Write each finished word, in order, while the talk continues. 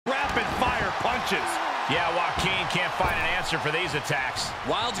punches. Yeah, Joaquin can't find an answer for these attacks.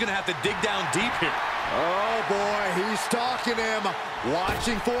 Wilde's going to have to dig down deep here. Oh, boy, he's stalking him.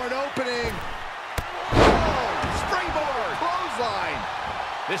 Watching for an opening. Oh, springboard. Clothesline.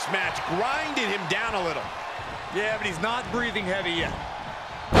 This match grinded him down a little. Yeah, but he's not breathing heavy yet.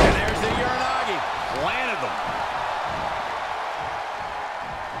 And there's the Uranagi. Planted them.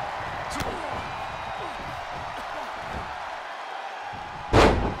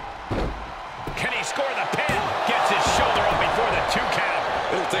 Can he score the pin? Gets his shoulder up before the 2 count.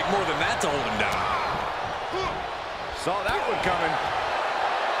 It'll take more than that to hold him down. Saw that one coming.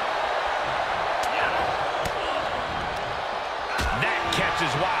 That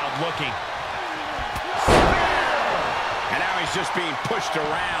catches Wilde looking. And now he's just being pushed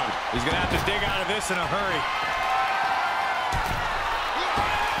around. He's going to have to dig out of this in a hurry.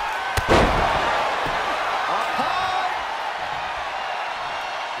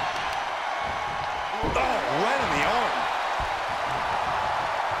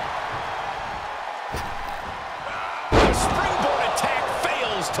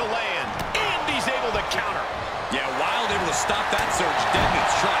 To land, and he's able to counter. Yeah, Wilde able to stop that surge dead in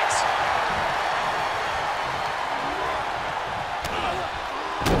its tracks.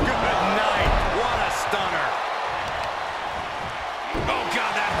 Good night. What a stunner. Oh,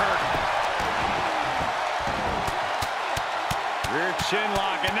 God, that hurt. Rear chin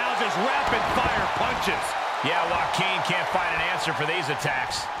lock, and now just rapid-fire punches. Yeah, Joaquin can't find an answer for these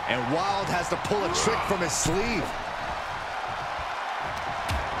attacks. And Wilde has to pull a trick from his sleeve.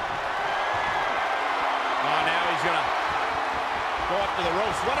 Go up to the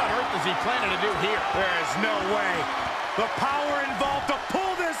ropes. What on earth is he planning to do here? There is no way. The power involved to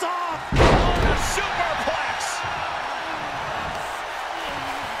pull this off. Oh, the superplex.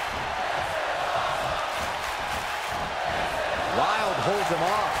 Wilde holds him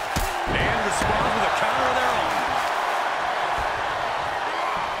off. And responds with a counter of their own.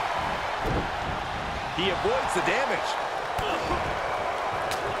 He avoids the damage.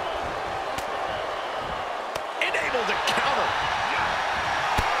 Able to counter.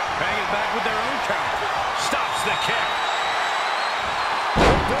 Banging back with their own count. Stops the kick.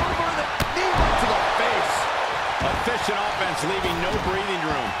 Over the knee to the face. Efficient offense, leaving no breathing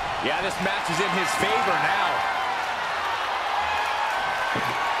room. Yeah, this match is in his favor now.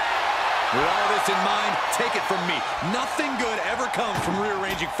 With all this in mind, take it from me. Nothing good ever comes from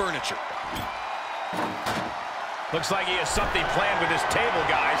rearranging furniture. Looks like he has something planned with his table,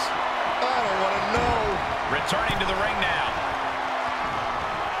 guys. I don't want to know. Returning to the ring now.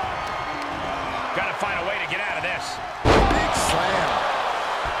 Got to find a way to get out of this. Big slam.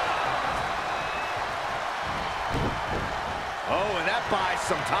 Oh, and that buys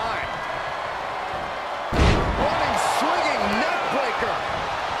some time. Running, swinging neck breaker.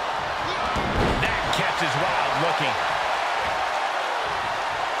 That catches Wilde looking.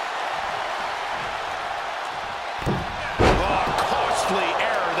 Oh, costly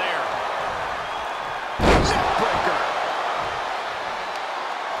error there.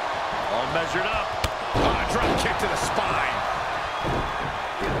 All measured up. Oh, drop kick to the spine.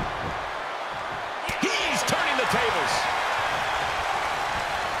 He's turning the tables.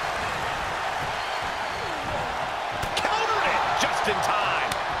 Countered it just in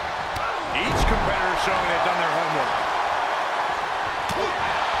time. Each competitor showing they've done their homework. Oh,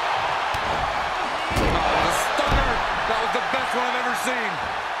 the stunner. That was the best one I've ever seen.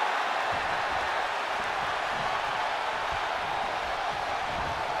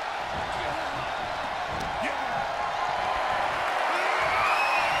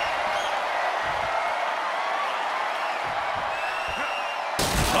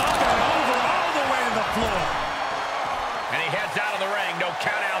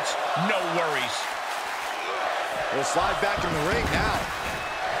 Countouts, no worries. We'll slide back in the ring now.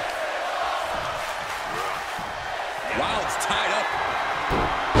 Wilde's tied up.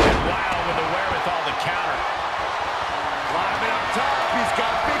 And Wilde with the wherewithal to counter. Climbing up top, he's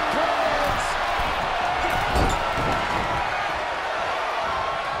got big plans.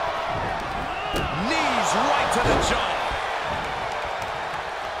 Knees right to the jaw.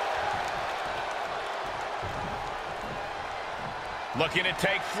 Looking to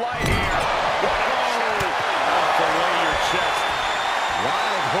take flight here. What a shot. Fillet your chest.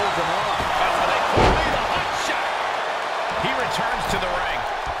 Wilde holds him off. That's what they call me, the hot shot. He returns to the ring.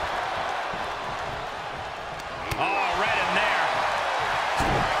 Oh, right in there.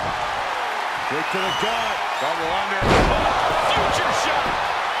 Kick to the gut. Double under. Oh, future shot.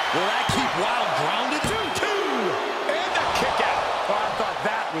 Will that keep Wilde grounded? 2-2. And the kick out. Oh, I thought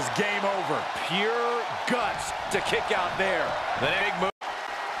that was game over. Pure guts to kick out there. The big move.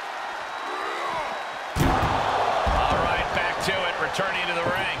 returning to the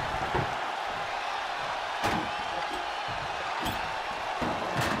ring.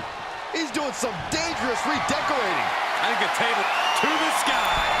 He's doing some dangerous redecorating. I think a table to the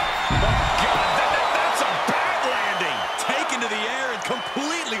sky. Oh, God, that's a bad landing. Taken to the air and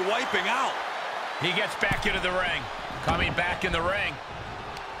completely wiping out. He gets back into the ring. Coming back in the ring.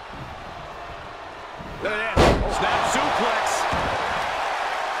 Look at that. Snap suplex.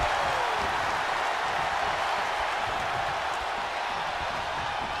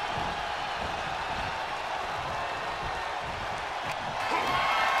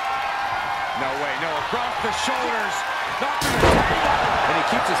 No way, no, across the shoulders. Not to the table. And he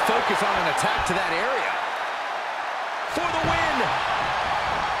keeps his focus on an attack to that area. For the win.